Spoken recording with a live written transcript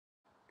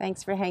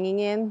Thanks for hanging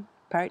in.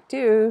 Part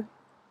 2.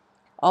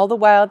 All the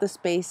while the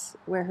space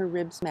where her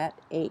ribs met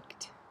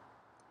ached.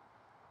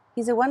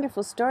 He's a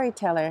wonderful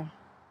storyteller,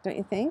 don't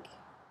you think?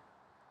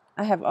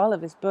 I have all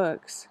of his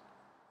books.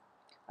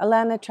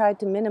 Alana tried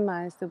to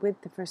minimize the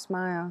width of her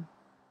smile.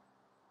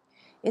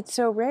 It's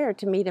so rare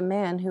to meet a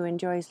man who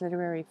enjoys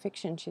literary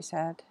fiction, she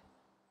said.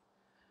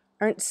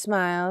 Ernst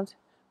smiled,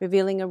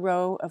 revealing a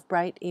row of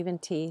bright, even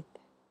teeth.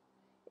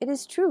 It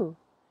is true.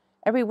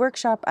 Every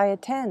workshop I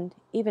attend,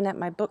 even at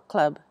my book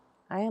club,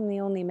 I am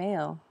the only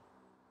male.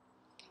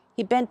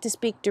 He bent to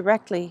speak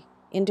directly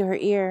into her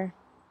ear.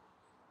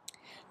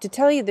 To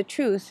tell you the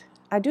truth,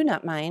 I do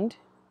not mind.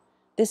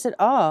 This at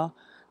all.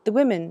 The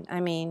women, I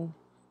mean.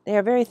 They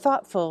are very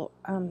thoughtful.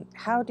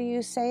 How do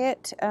you say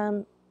it?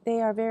 They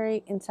are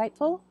very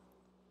insightful.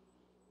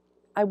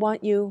 I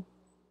want you,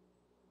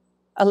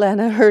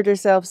 Alana heard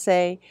herself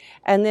say,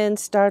 and then,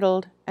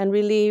 startled and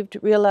relieved,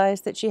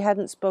 realized that she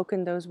hadn't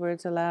spoken those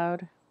words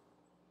aloud.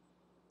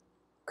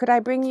 Could I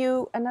bring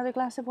you another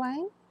glass of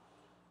wine?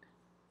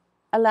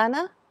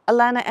 Alana?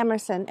 Alana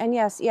Emerson. And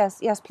yes,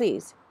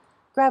 please.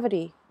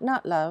 Gravity,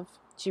 not love,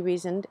 she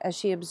reasoned as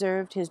she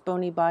observed his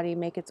bony body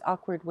make its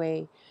awkward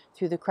way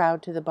through the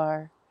crowd to the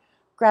bar.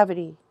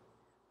 Gravity.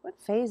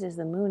 What phase is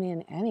the moon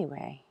in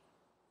anyway?